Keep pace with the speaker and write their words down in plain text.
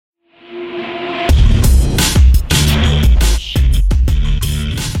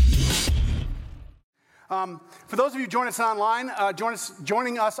For those of you joining us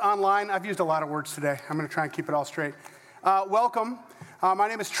online, I've used a lot of words today. I'm going to try and keep it all straight. Welcome. My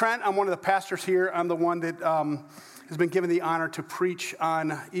name is Trent. I'm one of the pastors here. I'm the one that has been given the honor to preach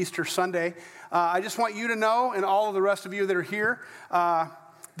on Easter Sunday. I just want you to know, and all of the rest of you that are here,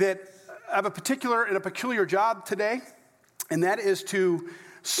 that I have a peculiar job today, and that is to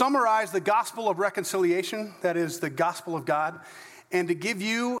summarize the gospel of reconciliation, that is the gospel of God, and to give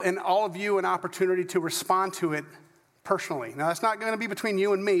you and all of you an opportunity to respond to it personally. Now, that's not going to be between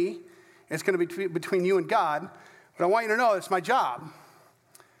you and me. It's going to be between you and God. But I want you to know it's my job.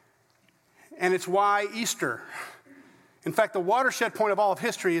 And it's why Easter. In fact, the watershed point of all of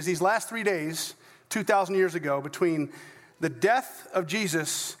history is these last 3 days, 2,000 years ago, between the death of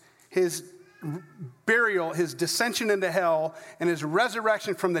Jesus, his burial, his descension into hell, and his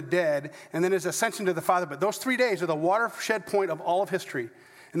resurrection from the dead, and then his ascension to the Father. But those 3 days are the watershed point of all of history.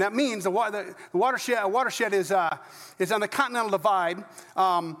 And that means the watershed is on the continental divide.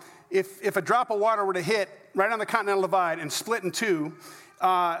 If a drop of water were to hit right on the continental divide and split in two,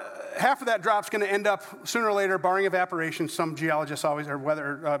 half of that drop's going to end up sooner or later, barring evaporation. Some geologists always,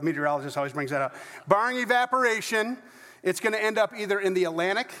 or meteorologists always brings that up. Barring evaporation, it's going to end up either in the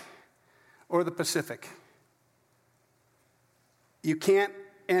Atlantic or the Pacific. You can't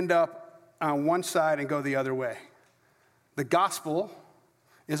end up on one side and go the other way. The gospel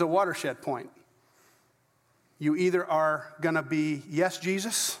is a watershed point. You either are going to be yes,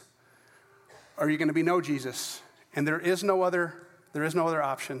 Jesus, or you're going to be no, Jesus. And there is no other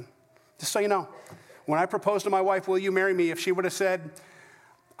option. Just so you know, when I proposed to my wife, will you marry me? If she would have said,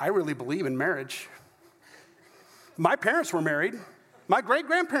 I really believe in marriage. My parents were married. My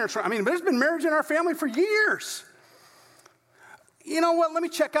great-grandparents were. There's been marriage in our family for years. You know what? Let me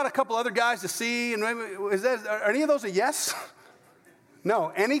check out a couple other guys to see. And are any of those a yes?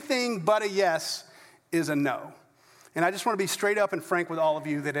 No. Anything but a yes is a no. And I just want to be straight up and frank with all of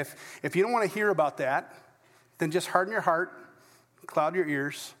you that if you don't want to hear about that, then just harden your heart, cloud your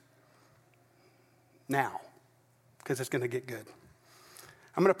ears now, because it's going to get good.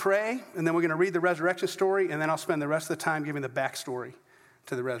 I'm going to pray, and then we're going to read the resurrection story, and then I'll spend the rest of the time giving the backstory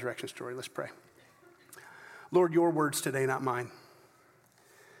to the resurrection story. Let's pray. Lord, your words today, not mine.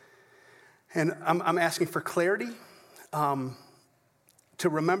 And I'm asking for clarity, to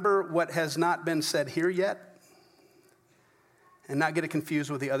remember what has not been said here yet, and not get it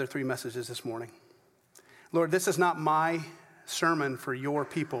confused with the other three messages this morning. Lord, this is not my sermon for your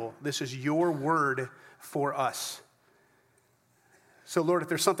people. This is your word for us. So, Lord, if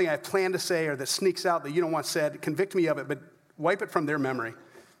there's something I plan to say or that sneaks out that you don't want said, convict me of it, but wipe it from their memory.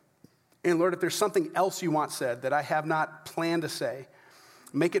 And, Lord, if there's something else you want said that I have not planned to say,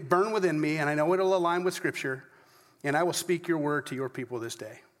 make it burn within me, and I know it'll align with Scripture, and I will speak your word to your people this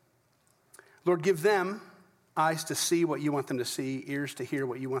day. Lord, give them eyes to see what you want them to see, ears to hear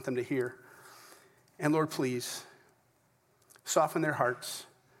what you want them to hear. And, Lord, please soften their hearts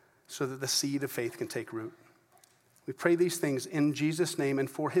so that the seed of faith can take root. We pray these things in Jesus' name and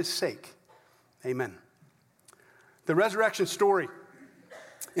for his sake. Amen. The resurrection story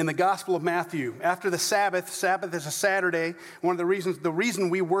in the Gospel of Matthew. After the Sabbath is a Saturday. The reason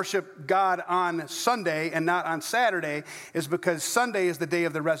we worship God on Sunday and not on Saturday is because Sunday is the day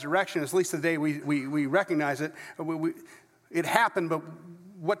of the resurrection, at least the day we recognize it. It happened, but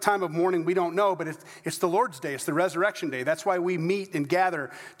what time of morning, we don't know, but it's the Lord's day. It's the resurrection day. That's why we meet and gather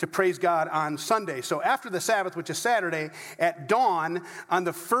to praise God on Sunday. So after the Sabbath, which is Saturday, at dawn on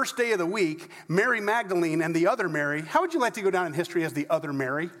the first day of the week, Mary Magdalene and the other Mary, how would you like to go down in history as the other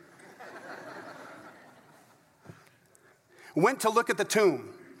Mary? Went to look at the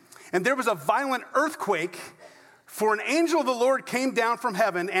tomb. And there was a violent earthquake, for an angel of the Lord came down from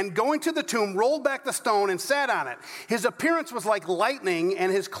heaven and going to the tomb, rolled back the stone and sat on it. His appearance was like lightning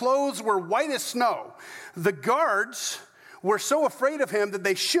and his clothes were white as snow. The guards were so afraid of him that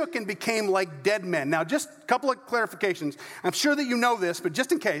they shook and became like dead men. Now, just a couple of clarifications. I'm sure that you know this, but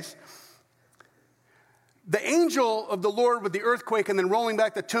just in case. The angel of the Lord with the earthquake and then rolling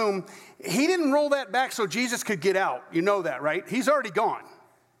back the tomb, he didn't roll that back so Jesus could get out. You know that, right? He's already gone.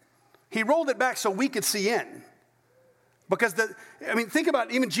 He rolled it back so we could see in. Because think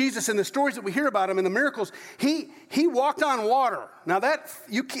about even Jesus and the stories that we hear about him and the miracles. He walked on water. Now that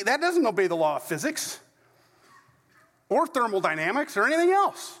doesn't obey the law of physics or thermodynamics or anything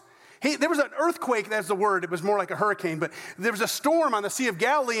else. There was an earthquake, that's the word. It was more like a hurricane, but there was a storm on the Sea of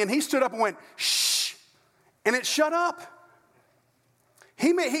Galilee, and he stood up and went, shh, and it shut up.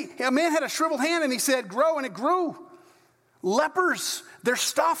 A man had a shriveled hand, and he said, grow, and it grew. Lepers, their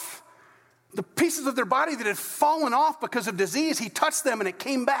stuff. The pieces of their body that had fallen off because of disease, he touched them and it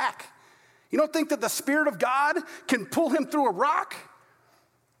came back. You don't think that the Spirit of God can pull him through a rock?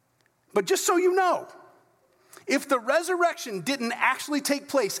 But just so you know, if the resurrection didn't actually take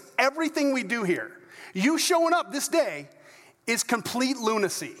place, everything we do here, you showing up this day, is complete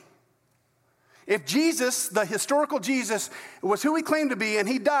lunacy. If Jesus, the historical Jesus, was who he claimed to be, and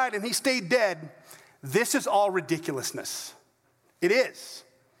he died and he stayed dead, this is all ridiculousness. It is.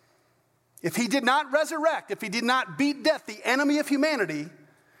 If he did not resurrect, if he did not beat death, the enemy of humanity,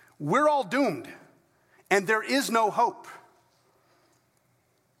 we're all doomed, and there is no hope.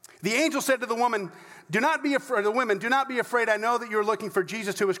 The angel said to the woman, do not be afraid. The women, do not be afraid. I know that you're looking for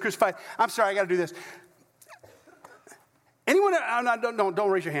Jesus who was crucified. I'm sorry, I got to do this. Anyone, don't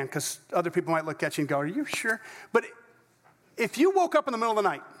raise your hand because other people might look at you and go, are you sure? But if you woke up in the middle of the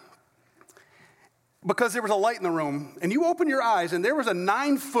night because there was a light in the room and you opened your eyes and there was a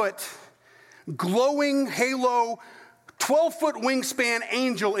 9-foot glowing halo, 12-foot wingspan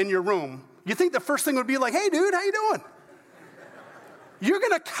angel in your room, you think the first thing would be like, hey, dude, how you doing? You're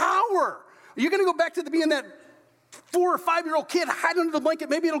going to cower. You're going to go back to being that 4 or 5-year-old kid hiding under the blanket.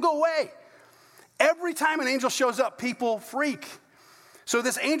 Maybe it'll go away. Every time an angel shows up, people freak. So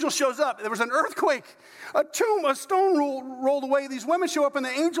this angel shows up. There was an earthquake. A stone rolled away. These women show up, and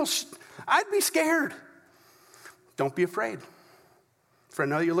the angel, I'd be scared. Don't be afraid. For I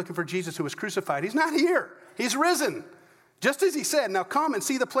know that you're looking for Jesus who was crucified. He's not here. He's risen. Just as he said, now come and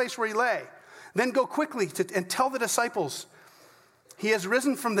see the place where he lay. Then go quickly and tell the disciples, he has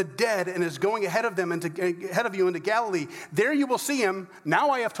risen from the dead and is going ahead of you into Galilee. There you will see him.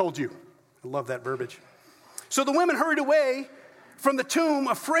 Now I have told you. I love that verbiage. So the women hurried away from the tomb,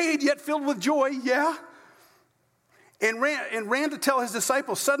 afraid yet filled with joy. Yeah. And ran to tell his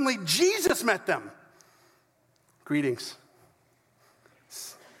disciples. Suddenly Jesus met them. Greetings.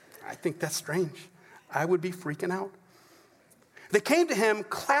 I think that's strange. I would be freaking out. They came to him,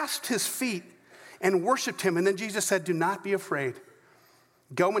 clasped his feet, and worshiped him. And then Jesus said, do not be afraid.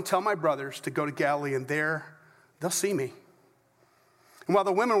 Go and tell my brothers to go to Galilee, and there they'll see me. And while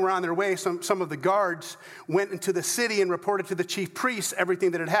the women were on their way, some of the guards went into the city and reported to the chief priests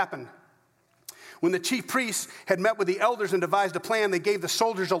everything that had happened. When the chief priests had met with the elders and devised a plan, they gave the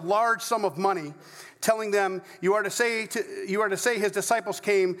soldiers a large sum of money, telling them, you are to say his disciples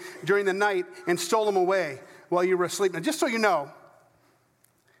came during the night and stole him away while you were asleep. Now, just so you know,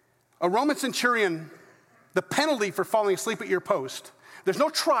 a Roman centurion, the penalty for falling asleep at your post, there's no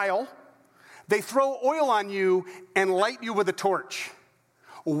trial. They throw oil on you and light you with a torch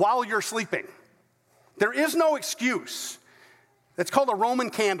while you're sleeping. There is no excuse. That's called a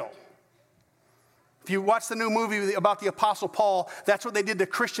Roman candle. If you watch the new movie about the Apostle Paul, that's what they did to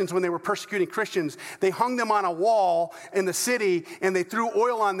Christians when they were persecuting Christians. They hung them on a wall in the city, and they threw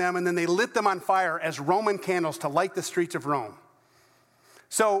oil on them, and then they lit them on fire as Roman candles to light the streets of Rome.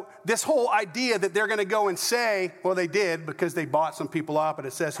 So this whole idea that they're going to go and say, well, they did because they bought some people up, but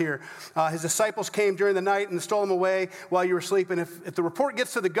it says here, his disciples came during the night and stole him away while you were asleep. And if the report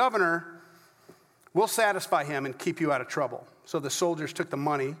gets to the governor, we'll satisfy him and keep you out of trouble. So the soldiers took the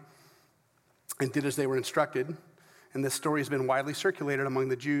money and did as they were instructed. And this story has been widely circulated among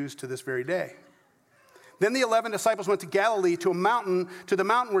the Jews to this very day. Then the 11 disciples went to Galilee to the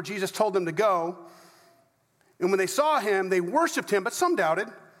mountain where Jesus told them to go. And when they saw him, they worshiped him, but some doubted.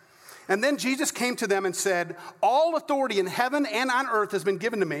 And then Jesus came to them and said, all authority in heaven and on earth has been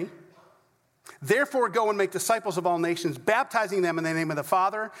given to me. Therefore, go and make disciples of all nations, baptizing them in the name of the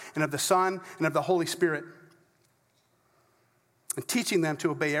Father and of the Son and of the Holy Spirit, and teaching them to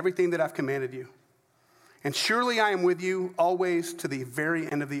obey everything that I've commanded you. And surely I am with you always to the very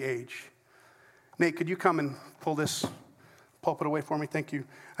end of the age. Nate, could you come and pull this pulpit away for me? Thank you.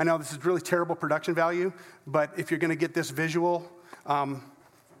 I know this is really terrible production value, but if you're going to get this visual,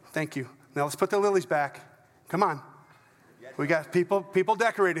 thank you. Now let's put the lilies back. Come on. We got people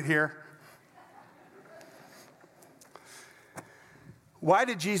decorated here. Why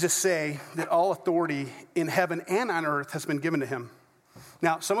did Jesus say that all authority in heaven and on earth has been given to him?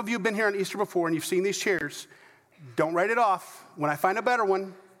 Now, some of you have been here on Easter before and you've seen these chairs. Don't write it off. When I find a better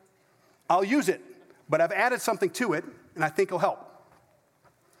one, I'll use it. But I've added something to it, and I think it'll help.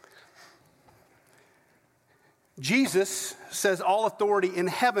 Jesus says all authority in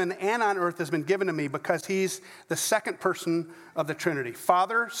heaven and on earth has been given to me because he's the second person of the Trinity.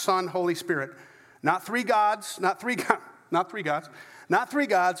 Father, Son, Holy Spirit. Not three gods,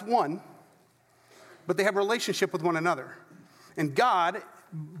 one, but they have a relationship with one another. And God,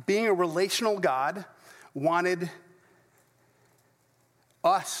 being a relational God, wanted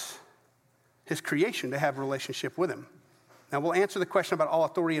us, his creation, to have a relationship with him. Now, we'll answer the question about all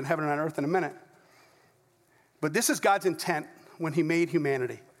authority in heaven and on earth in a minute. But this is God's intent when he made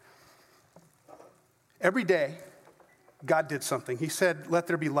humanity. Every day, God did something. He said, let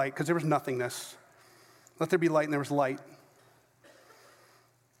there be light, because there was nothingness. Let there be light, and there was light.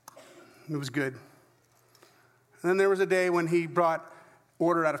 It was good. And then there was a day when he brought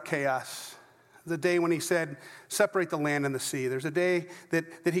order out of chaos. The day when he said, separate the land and the sea. There's a day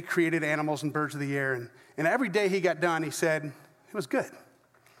that he created animals and birds of the air. And every day he got done, he said, it was good.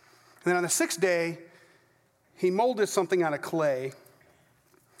 And then on the sixth day, he molded something out of clay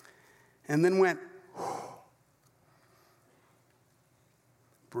and then went,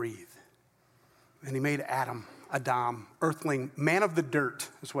 breathe. And he made Adam, earthling, man of the dirt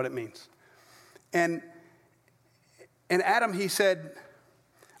is what it means. And Adam, he said,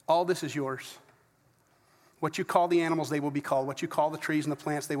 all this is yours. What you call the animals, they will be called. What you call the trees and the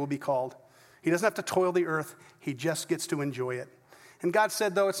plants, they will be called. He doesn't have to toil the earth. He just gets to enjoy it. And God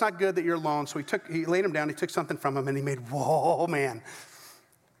said, though, it's not good that you're alone. So he laid him down, he took something from him, and he made, whoa, man.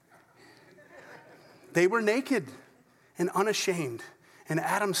 They were naked and unashamed. And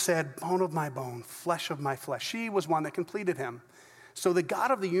Adam said, bone of my bone, flesh of my flesh. She was one that completed him. So the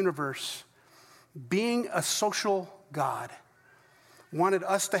God of the universe, being a social God, wanted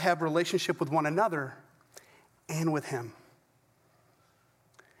us to have relationship with one another and with him.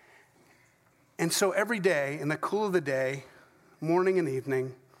 And so every day, in the cool of the day, morning and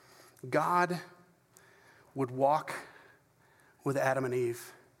evening, God would walk with Adam and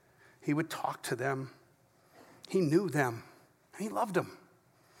Eve. He would talk to them. He knew them, and he loved them.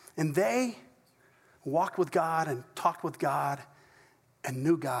 And they walked with God and talked with God and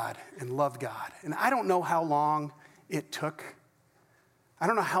knew God and loved God. And I don't know how long it took. I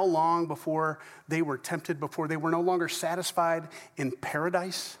don't know how long before they were tempted, before they were no longer satisfied in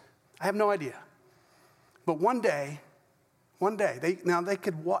paradise. I have no idea. But one day, they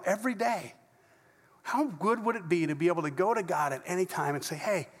could walk every day. How good would it be to be able to go to God at any time and say,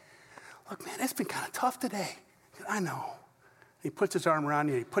 hey, look, man, it's been kind of tough today. I know. He puts his arm around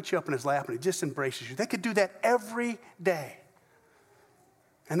you, he puts you up in his lap, and he just embraces you. They could do that every day.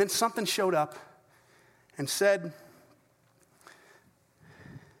 And then something showed up and said,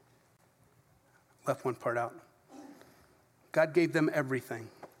 left one part out. God gave them everything. And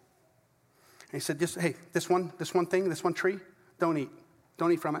he said, just, hey, this one thing, this one tree, don't eat.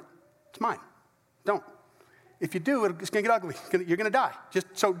 Don't eat from it. It's mine. Don't. If you do, it's going to get ugly. You're going to die.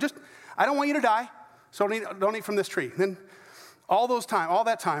 I don't want you to die, so don't eat from this tree. And then all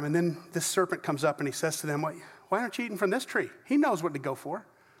that time, and then this serpent comes up and he says to them, why aren't you eating from this tree? He knows what to go for.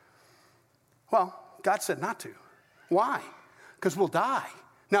 Well, God said not to. Why? Because we'll die.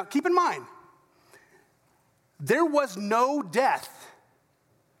 Now, keep in mind, there was no death.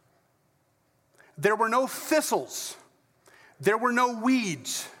 There were no thistles. There were no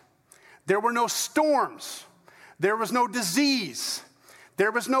weeds. There were no storms. There was no disease.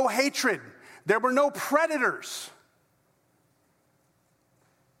 There was no hatred. There were no predators.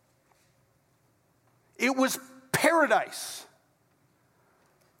 It was paradise.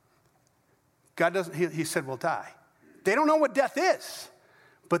 God doesn't, he said, we'll die. They don't know what death is,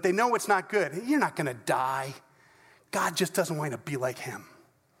 but they know it's not good. You're not going to die. God just doesn't want you to be like him.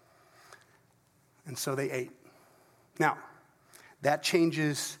 And so they ate. Now, that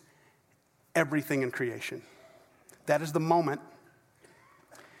changes everything in creation. That is the moment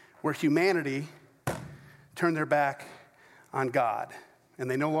where humanity turned their back on God. And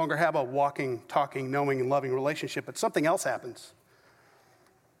they no longer have a walking, talking, knowing, and loving relationship, but something else happens.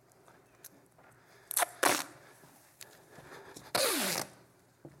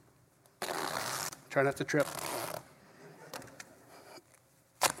 Try not to trip.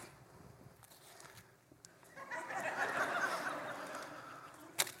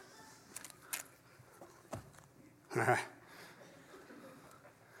 All right.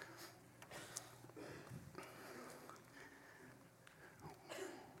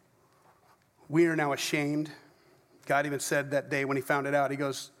 We are now ashamed. God even said that day when he found it out, he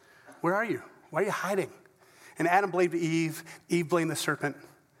goes, where are you? Why are you hiding? And Adam blamed Eve. Eve blamed the serpent.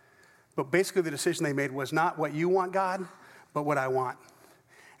 But basically the decision they made was not what you want, God, but what I want.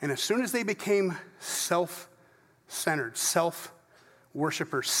 And as soon as they became self-centered,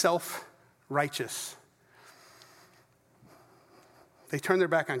 self-worshipers, self-righteous, they turned their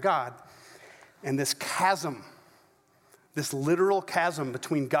back on God, and this chasm, this literal chasm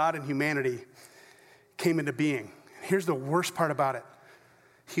between God and humanity came into being. Here's the worst part about it.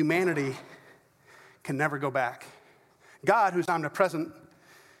 Humanity can never go back. God, who's omnipresent,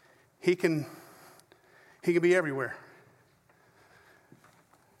 he can be everywhere.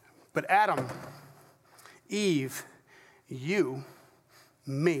 But Adam, Eve, you,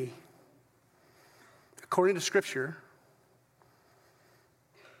 me, according to Scripture,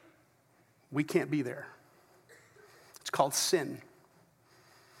 we can't be there. It's called sin.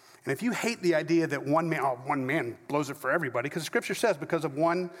 And if you hate the idea that one man blows it for everybody, because the scripture says because of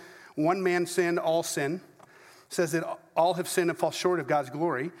one man sinned, all sin. It says that all have sinned and fall short of God's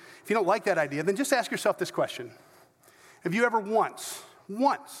glory. If you don't like that idea, then just ask yourself this question. Have you ever once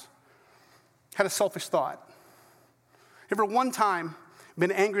had a selfish thought? Ever one time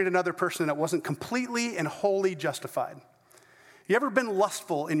been angry at another person that wasn't completely and wholly justified? You ever been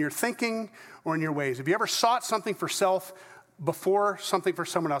lustful in your thinking or in your ways? Have you ever sought something for self before something for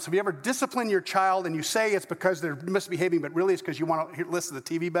someone else? Have you ever disciplined your child and you say it's because they're misbehaving, but really it's because you want to listen to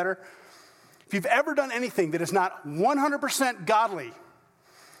the TV better? If you've ever done anything that is not 100% godly,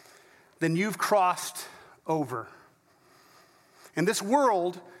 then you've crossed over. In this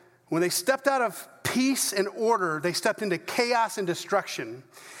world, when they stepped out of peace and order, they stepped into chaos and destruction.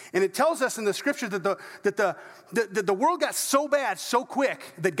 And it tells us in the scripture that the world got so bad so quick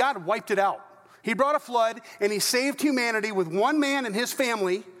that God wiped it out. He brought a flood and he saved humanity with one man and his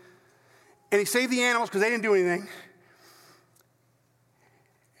family. And he saved the animals because they didn't do anything.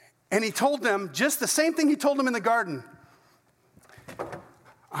 And he told them just the same thing he told them in the garden.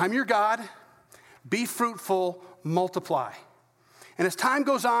 I'm your God. Be fruitful, multiply. And as time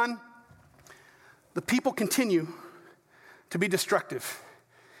goes on, the people continue to be destructive.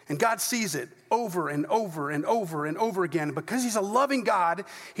 And God sees it over and over and over and over again. And because he's a loving God,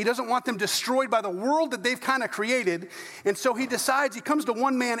 he doesn't want them destroyed by the world that they've kind of created. And so he decides, he comes to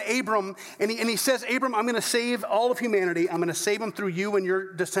one man, Abram, and he says, Abram, I'm going to save all of humanity. I'm going to save them through you and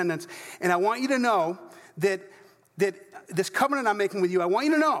your descendants. And I want you to know that this covenant I'm making with you, I want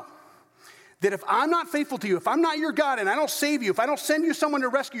you to know that if I'm not faithful to you, if I'm not your God and I don't save you, if I don't send you someone to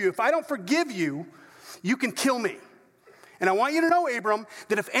rescue you, if I don't forgive you, you can kill me. And I want you to know, Abram,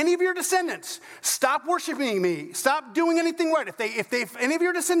 that if any of your descendants stop worshiping me, stop doing anything right, if any of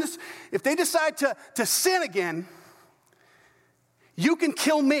your descendants, if they decide to sin again, you can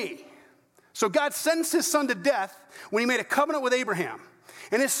kill me. So God sentenced his son to death when he made a covenant with Abraham.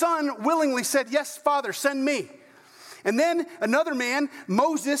 And his son willingly said, yes, Father, send me. And then another man,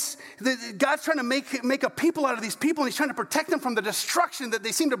 Moses, God's trying to make a people out of these people, and he's trying to protect them from the destruction that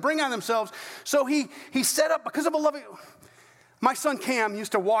they seem to bring on themselves. So he set up, because of a loving... My son Cam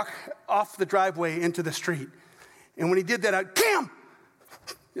used to walk off the driveway into the street. And when he did that, Cam!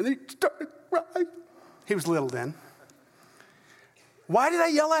 And then he started crying. He was little then. Why did I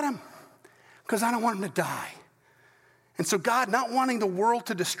yell at him? Because I don't want him to die. And so God, not wanting the world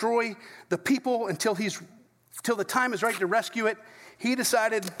to destroy the people until the time is right to rescue it, he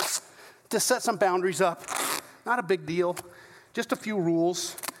decided to set some boundaries up. Not a big deal. Just a few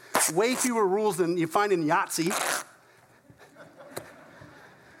rules. Way fewer rules than you find in Yahtzee.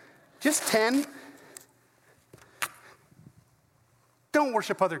 Just 10. Don't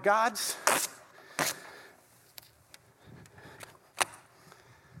worship other gods.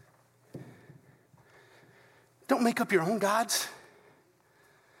 Don't make up your own gods.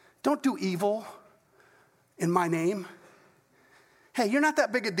 Don't do evil in my name. Hey, you're not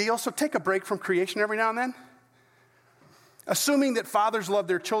that big a deal, so take a break from creation every now and then. Assuming that fathers love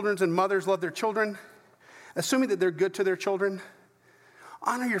their children and mothers love their children. Assuming that they're good to their children.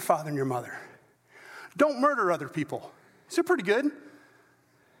 Honor your father and your mother. Don't murder other people. Is it pretty good?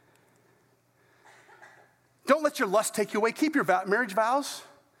 Don't let your lust take you away. Keep your marriage vows.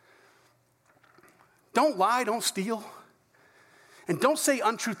 Don't lie, don't steal. And don't say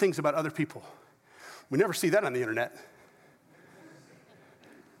untrue things about other people. We never see that on the internet.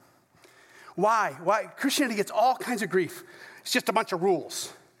 Why? Christianity gets all kinds of grief. It's just a bunch of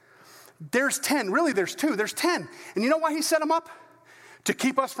rules. There's 10. Really, there's 2. There's 10. And you know why he set them up? To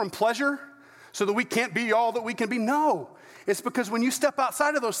keep us from pleasure so that we can't be all that we can be? No. It's because when you step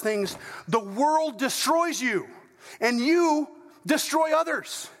outside of those things, the world destroys you and you destroy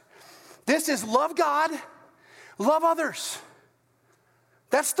others. This is love God, love others.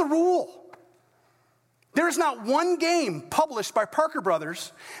 That's the rule. There is not one game published by Parker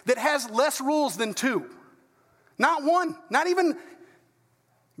Brothers that has less rules than 2. Not one. Not even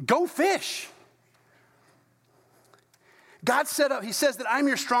Go Fish. God set up, he says that I'm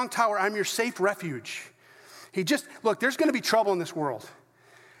your strong tower, I'm your safe refuge. Look, there's going to be trouble in this world,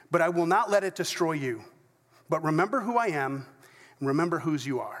 but I will not let it destroy you. But remember who I am, and remember whose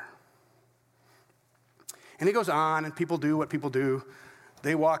you are. And he goes on, and people do what people do.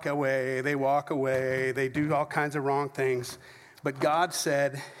 They walk away, they do all kinds of wrong things. But God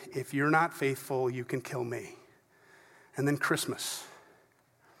said, if you're not faithful, you can kill me. And then Christmas.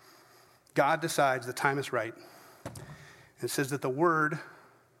 God decides the time is right. It says that the Word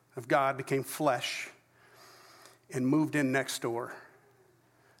of God became flesh and moved in next door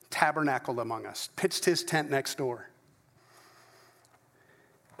tabernacled among us, pitched his tent next door.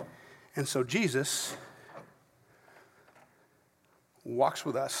 And so Jesus walks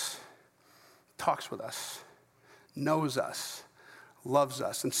with us, talks with us, knows us, loves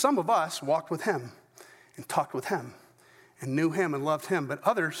us. And some of us walked with him and talked with him and knew him and loved him. But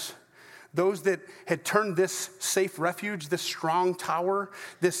others, those that had turned this safe refuge, this strong tower,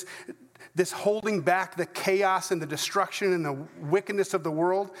 this holding back the chaos and the destruction and the wickedness of the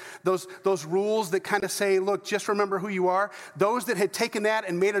world, those rules that kind of say, look, just remember who you are. Those that had taken that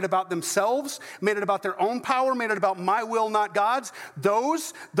and made it about themselves, made it about their own power, made it about my will, not God's.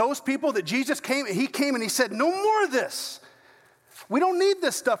 Those people that Jesus came and he said, no more of this. We don't need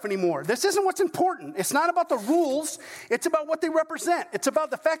this stuff anymore. This isn't what's important. It's not about the rules. It's about what they represent. It's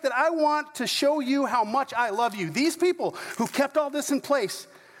about the fact that I want to show you how much I love you. These people who kept all this in place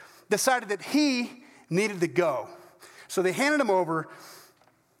decided that he needed to go. So they handed him over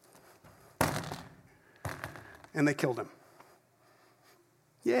and they killed him.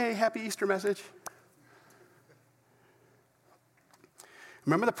 Yay, happy Easter message.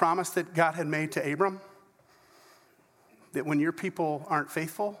 Remember the promise that God had made to Abram? That when your people aren't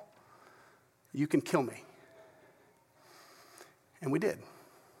faithful, you can kill me. And we did.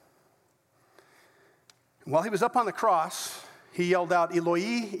 And while he was up on the cross, he yelled out,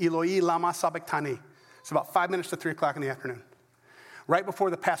 Eloi, Eloi, lama sabachthani. It's about 5 minutes to 3 o'clock in the afternoon, right before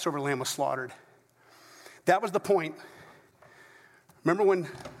the Passover lamb was slaughtered. That was the point. Remember when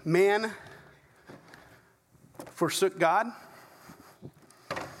man forsook God?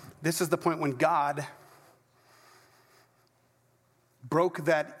 This is the point when God broke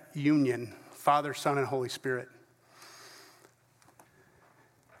that union, Father, Son, and Holy Spirit.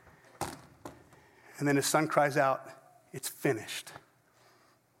 And then his son cries out, it's finished.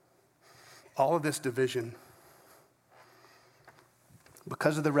 All of this division,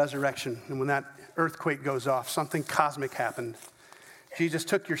 because of the resurrection, and when that earthquake goes off, something cosmic happened. Jesus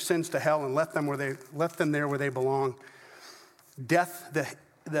took your sins to hell and left them there where they belong. Death,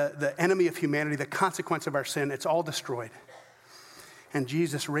 the enemy of humanity, the consequence of our sin, it's all destroyed. And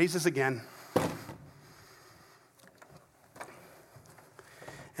Jesus raises again.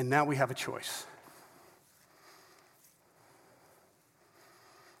 And now we have a choice.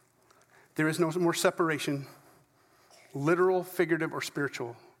 There is no more separation, literal, figurative, or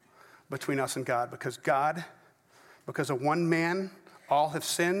spiritual, between us and God. Because of one man, all have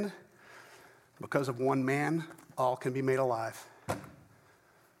sinned. Because of one man, all can be made alive. Let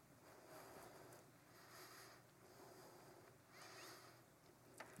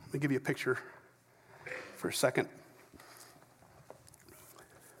me give you a picture for a second.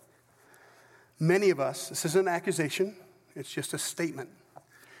 Many of us, this isn't an accusation, it's just a statement.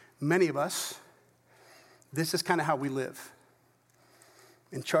 Many of us, this is kind of how we live.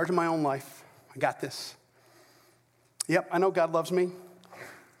 In charge of my own life, I got this. Yep, I know God loves me.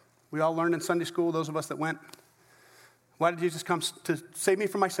 We all learned in Sunday school, those of us that went. Why did Jesus come? To save me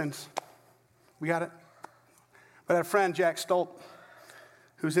from my sins. We got it. But I had a friend, Jack Stolt,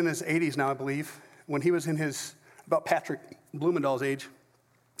 who's in his 80s now, I believe. When he was in about Patrick Blumenthal's age,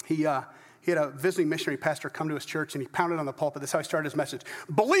 he had a visiting missionary pastor come to his church, and he pounded on the pulpit. That's how he started his message.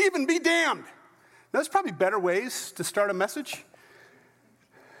 Believe and be damned. Now, there's probably better ways to start a message.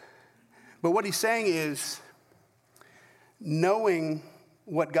 But what he's saying is, knowing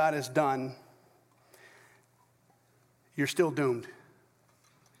what God has done, you're still doomed.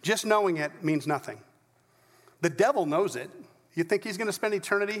 Just knowing it means nothing. The devil knows it. You think he's going to spend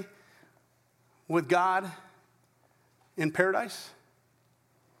eternity with God in paradise?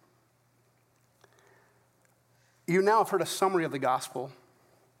 You now have heard a summary of the gospel,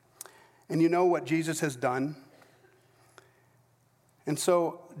 and you know what Jesus has done. And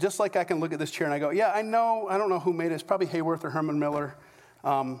so, just like I can look at this chair and I go, yeah, I don't know who made it. It's probably Hayworth or Herman Miller.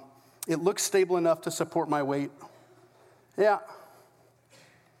 It looks stable enough to support my weight. Yeah.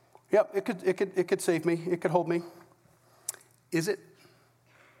 Yep, it could save me. It could hold me. Is it?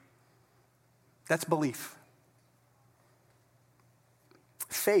 That's belief.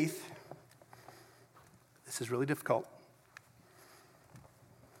 Faith, this is really difficult.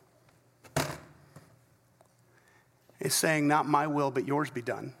 It's saying, not my will, but yours be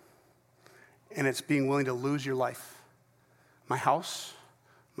done. And it's being willing to lose your life. My house,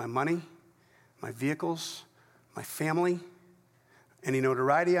 my money, my vehicles, my family, any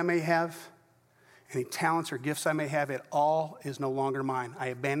notoriety I may have, any talents or gifts I may have, it all is no longer mine. I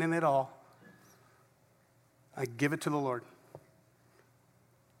abandon it all. I give it to the Lord.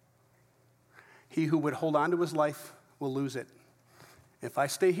 He who would hold on to his life will lose it. If I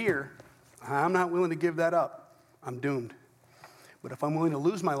stay here, I'm not willing to give that up. I'm doomed. But if I'm willing to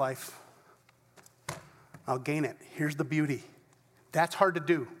lose my life, I'll gain it. Here's the beauty. That's hard to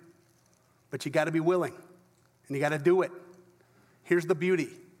do, but you got to be willing, and you got to do it. Here's the beauty.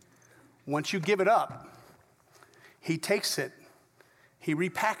 Once you give it up, he takes it, he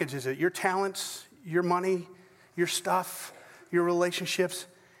repackages it. Your talents, your money, your stuff, your relationships,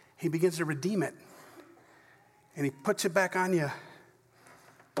 he begins to redeem it. And he puts it back on you.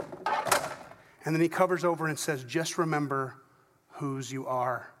 And then he covers over and says, just remember whose you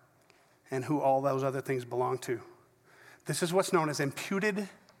are and who all those other things belong to. This is what's known as imputed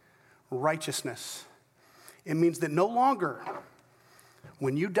righteousness. It means that no longer,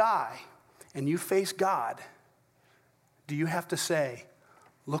 when you die and you face God, do you have to say,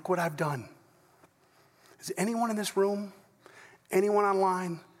 look what I've done. Does anyone in this room, anyone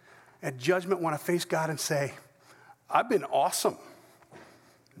online, at judgment want to face God and say, I've been awesome.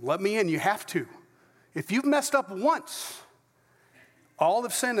 Let me in, you have to. If you've messed up once, all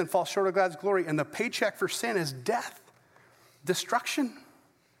have sinned and fall short of God's glory, and the paycheck for sin is death, destruction.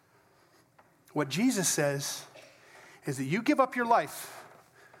 What Jesus says is that you give up your life,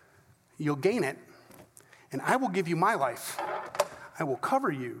 you'll gain it, and I will give you my life. I will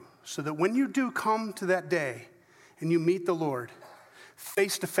cover you so that when you do come to that day and you meet the Lord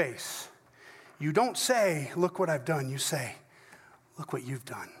face to face, you don't say, look what I've done. You say, look what you've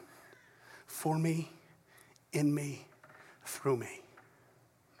done for me, in me, through me.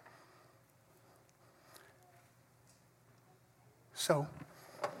 So,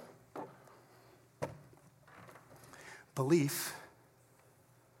 belief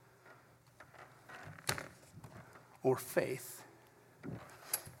or faith.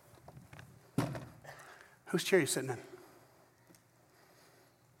 Whose chair are you sitting in?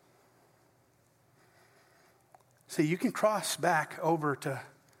 See, you can cross back over to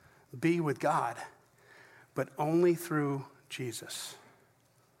be with God, but only through Jesus.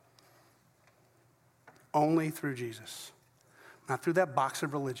 Only through Jesus. Not through that box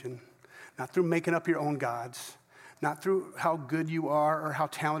of religion, not through making up your own gods, not through how good you are or how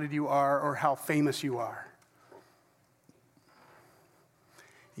talented you are or how famous you are.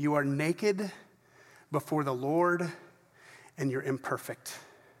 You are naked before the Lord and you're imperfect.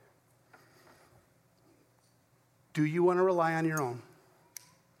 Do you want to rely on your own?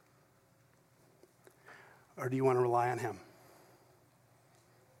 Or do you want to rely on him?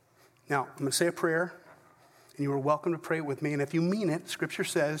 Now, I'm going to say a prayer, and you are welcome to pray it with me. And if you mean it, Scripture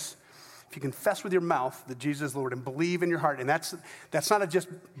says, if you confess with your mouth that Jesus is Lord and believe in your heart, and that's not a just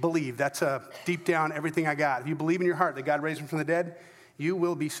believe, that's a deep down everything I got. If you believe in your heart that God raised him from the dead, you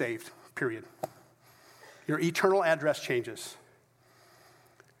will be saved, period. Your eternal address changes.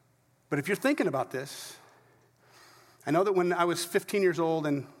 But if you're thinking about this, I know that when I was 15 years old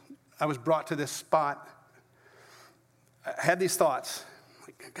and I was brought to this spot, I had these thoughts.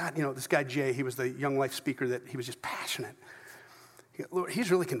 Like, God, this guy Jay, he was the Young Life speaker that he was just passionate. Lord, he's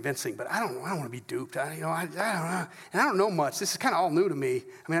really convincing, but I don't want to be duped. I don't know. And I don't know much. This is kind of all new to me.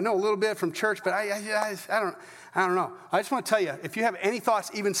 I mean, I know a little bit from church, but I don't know. I just want to tell you, if you have any thoughts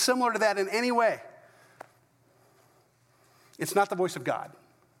even similar to that in any way, it's not the voice of God.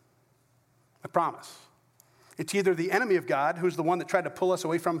 I promise. It's either the enemy of God, who's the one that tried to pull us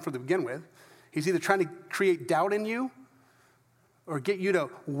away from him to begin with. He's either trying to create doubt in you or get you to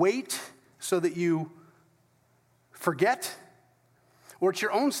wait so that you forget, or it's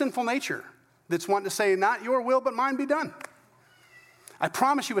your own sinful nature that's wanting to say, not your will, but mine be done. I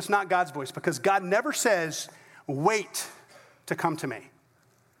promise you it's not God's voice, because God never says, wait to come to me.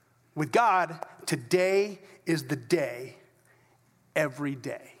 With God, today is the day, every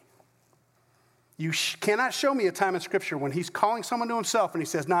day. You cannot show me a time in Scripture when he's calling someone to himself and he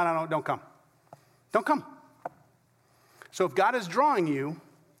says, no, don't come. Don't come. So if God is drawing you,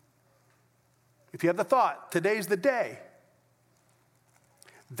 if you have the thought, today's the day,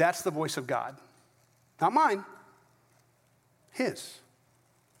 that's the voice of God. Not mine, his.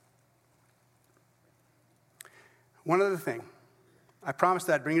 One other thing. I promised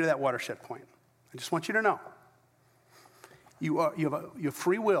that I'd bring you to that watershed point. I just want you to know. You have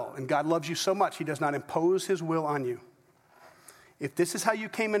free will, and God loves you so much, he does not impose his will on you. If this is how you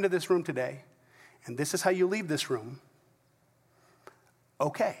came into this room today, and this is how you leave this room,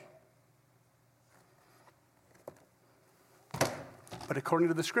 okay. But according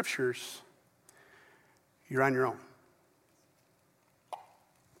to the Scriptures, you're on your own.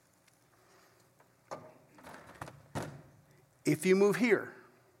 If you move here,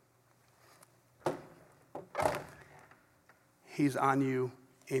 he's on you,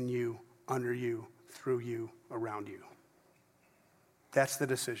 in you, under you, through you, around you. That's the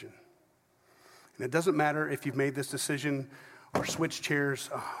decision. And it doesn't matter if you've made this decision or switch chairs,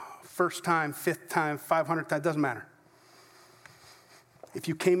 first time, fifth time, 500th time, doesn't matter. If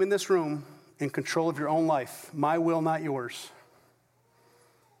you came in this room in control of your own life, my will, not yours,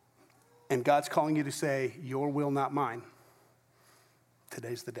 and God's calling you to say, your will, not mine,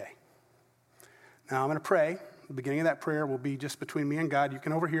 today's the day. Now I'm going to pray. The beginning of that prayer will be just between me and God. You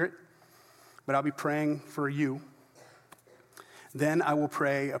can overhear it, but I'll be praying for you. Then I will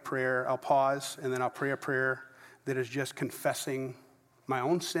pray a prayer. I'll pause, and then I'll pray a prayer that is just confessing my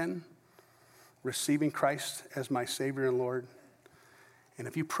own sin, receiving Christ as my Savior and Lord. And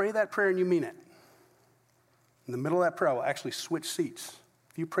if you pray that prayer and you mean it, in the middle of that prayer, I will actually switch seats.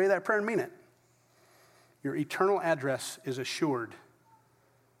 If you pray that prayer and mean it, your eternal address is assured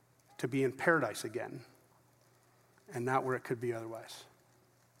to be in paradise again and not where it could be otherwise.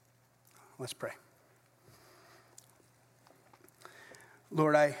 Let's pray.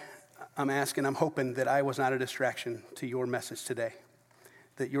 Lord, I'm asking, I'm hoping that I was not a distraction to your message today,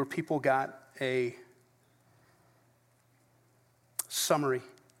 that your people got a summary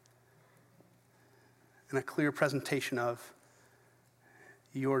and a clear presentation of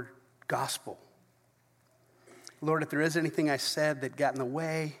your gospel. Lord, if there is anything I said that got in the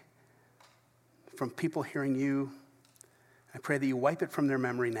way from people hearing you, I pray that you wipe it from their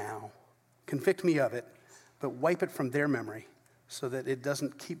memory now. Convict me of it, but wipe it from their memory so that it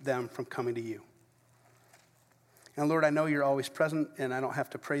doesn't keep them from coming to you. And Lord, I know you're always present, and I don't have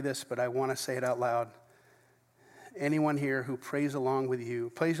to pray this, but I want to say it out loud. Anyone here who prays along with you,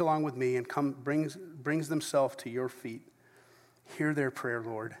 prays along with me, and brings themselves to your feet, hear their prayer,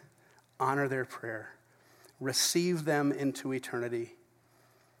 Lord. Honor their prayer. Receive them into eternity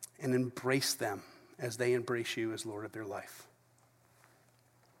and embrace them as they embrace you as Lord of their life.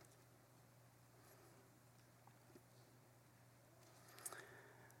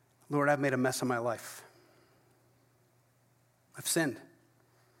 Lord, I've made a mess of my life. I've sinned.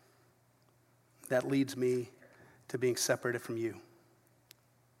 That leads me to being separated from you.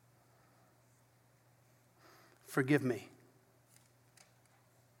 Forgive me.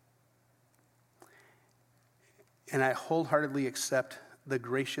 And I wholeheartedly accept the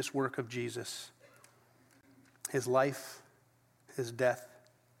gracious work of Jesus, his life, his death,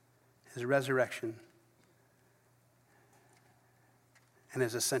 his resurrection, and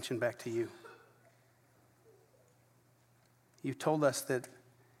his ascension back to you. You told us that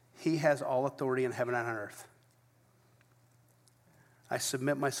he has all authority in heaven and on earth. I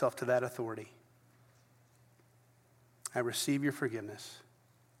submit myself to that authority. I receive your forgiveness,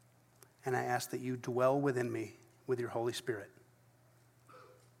 and I ask that you dwell within me with your Holy Spirit,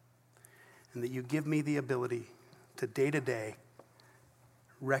 and that you give me the ability to day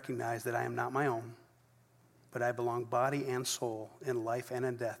recognize that I am not my own, but I belong body and soul, in life and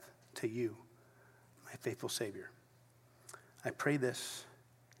in death, to you, my faithful Savior. I pray this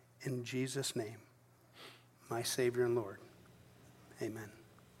in Jesus' name, my Savior and Lord. Amen.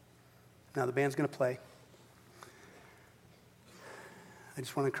 Now the band's going to play. I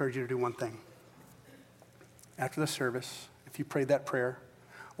just want to encourage you to do one thing. After the service, if you prayed that prayer,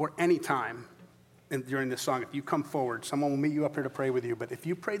 or any time during this song, if you come forward, someone will meet you up here to pray with you. But if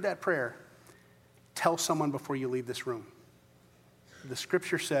you prayed that prayer, tell someone before you leave this room. The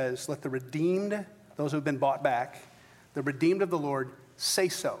scripture says, let the redeemed, those who have been bought back, the redeemed of the Lord, say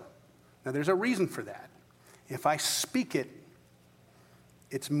so. Now there's a reason for that. If I speak it,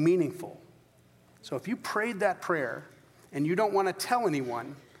 it's meaningful. So if you prayed that prayer and you don't want to tell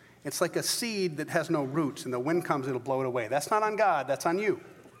anyone, it's like a seed that has no roots, and the wind comes, it'll blow it away. That's not on God, that's on you.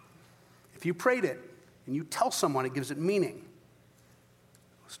 If you prayed it and you tell someone, it gives it meaning.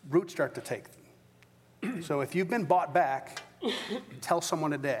 Roots start to take. So if you've been bought back, tell someone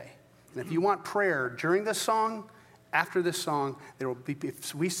today. And if you want prayer during this song, after this song, there will be,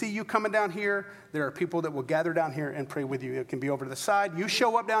 if we see you coming down here, there are people that will gather down here and pray with you. It can be over to the side. You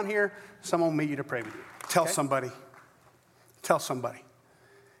show up down here, someone will meet you to pray with you. Tell somebody. Tell somebody.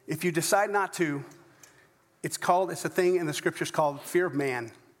 If you decide not to, it's a thing in the scriptures called fear of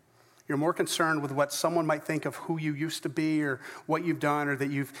man. You're more concerned with what someone might think of who you used to be or what you've done or that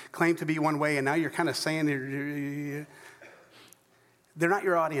you've claimed to be one way, and now you're kind of saying they're not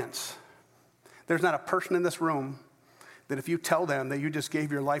your audience. There's not a person in this room that if you tell them that you just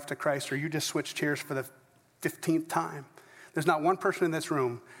gave your life to Christ or you just switched chairs for the 15th time, there's not one person in this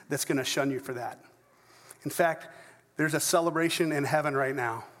room that's going to shun you for that. In fact, there's a celebration in heaven right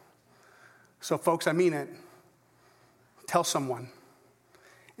now. So folks, I mean it. Tell someone.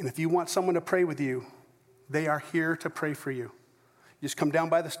 And if you want someone to pray with you, they are here to pray for you. Just come down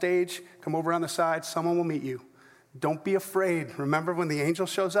by the stage, come over on the side, someone will meet you. Don't be afraid. Remember when the angel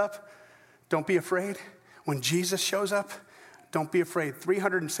shows up? Don't be afraid. When Jesus shows up, Don't be afraid.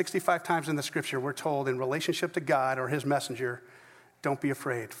 365 times in the scripture, we're told in relationship to God or his messenger, don't be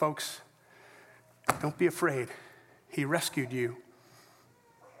afraid. Folks, don't be afraid. He rescued you.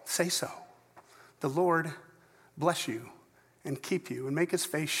 Say so. The Lord bless you and keep you and make his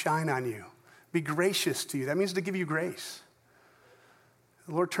face shine on you. Be gracious to you. That means to give you grace.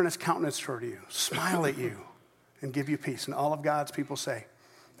 The Lord turn his countenance toward you, smile at you, and give you peace. And all of God's people say,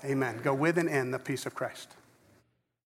 amen. Go with and in the peace of Christ.